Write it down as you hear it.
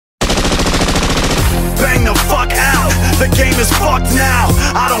game is fucked now.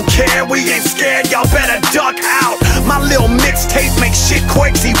 I don't care, we ain't scared, y'all better duck out. My little mixtape makes shit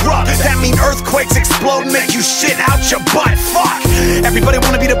quakes erupt. That mean earthquakes explode and make you shit out your butt. Fuck, everybody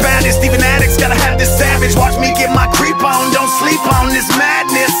wanna be the baddest, even addicts gotta have this savage. Watch me get my creep on, don't sleep on this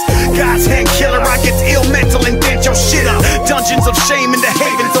madness. God's hand killer, I get ill mental and dent your shit up. Dungeons of shame into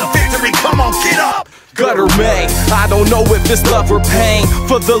havens of victory, come on, get up. Gutter man, I don't know if it's love or pain.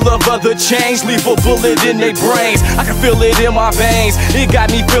 For the love of the change, leave a bullet in their brains. I can feel it in my veins, it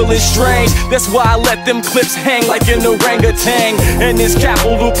got me feeling strange. That's why I let them clips hang like an orangutan. And it's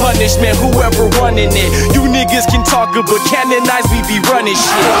capital punishment, whoever running it. You niggas can talk it, but Canonize, we be running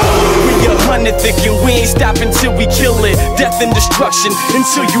shit. We 100 thick and we ain't stopping till we kill it. Death and destruction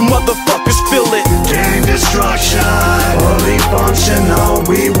until you motherfuckers feel it. Game destruction, fully functional,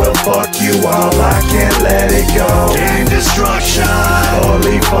 we will fuck you all, I can't let it go. Game destruction,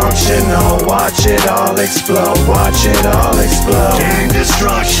 fully functional, watch it all explode, watch it all explode. Game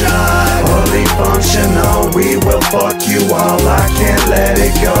destruction, fully functional, we will fuck you all, I can't let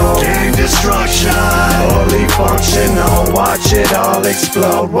it go. Game destruction, fully functional, watch it all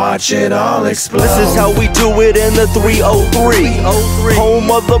explode, watch it all explode. This is how we do it in the 303,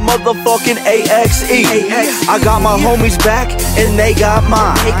 home of the motherfucking AXE. I got my homies back and they got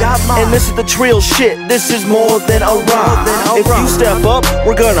mine. And this is the real shit, this is more than a rhyme. If you step up,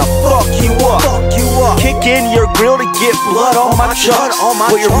 we're gonna fuck you up. Kick in your grill to get blood on my chucks.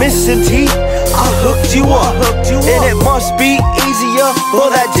 What you're missing, T, I hooked you up. And it must be easier for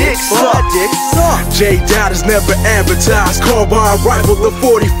that dick suck. J-Dot is never advertised. Carbine rifle, the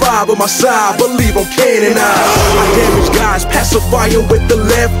 45 on my side. Believe I'm canonized. I damage guys, pacifying with the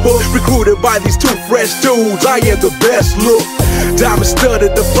left hook. Recruited by these two fresh dudes, I am the best look. Diamond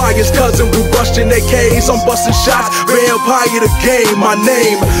studded, the flyers cousin, we bustin' AKs, I'm bustin' shots. Vampire the game, my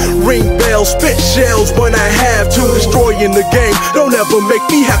name. Ring bells, spit shells when I have to. Destroying the game, don't ever make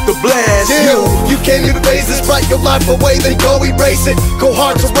me have to blast you can't even phase this, write your life away, then go erase it. Go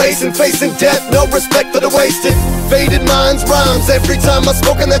hard to race and facing death, no respect for the wasted. Faded minds, rhymes, every time I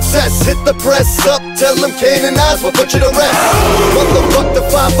smoke in that cess. Hit the press up, tell them Canonize will put you to rest. What the fuck the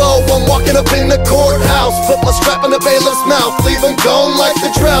 5-0, I'm walking up in the courthouse. Put my strap in the bailiff's mouth, leave him gone like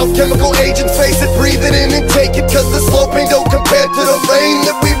the drought. Chemical agents, face it, breathe it in and take it, cause the sloping don't compare to the rain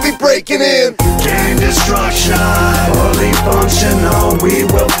that we be breaking in. Game destruction, fully functional, we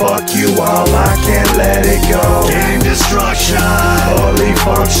will fuck you all, I can't let it go. Game destruction, fully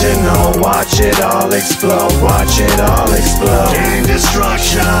functional, watch it all explode, watch it all explode. Game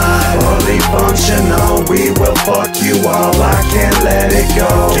destruction, fully functional, we will fuck you all, I can't let it go.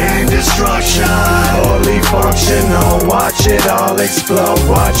 Game destruction, fully functional, watch it all explode,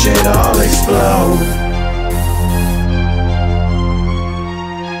 watch it all explode.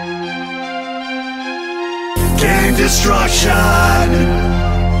 Game destruction,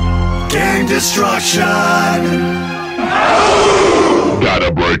 game destruction.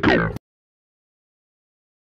 Gotta break 'em.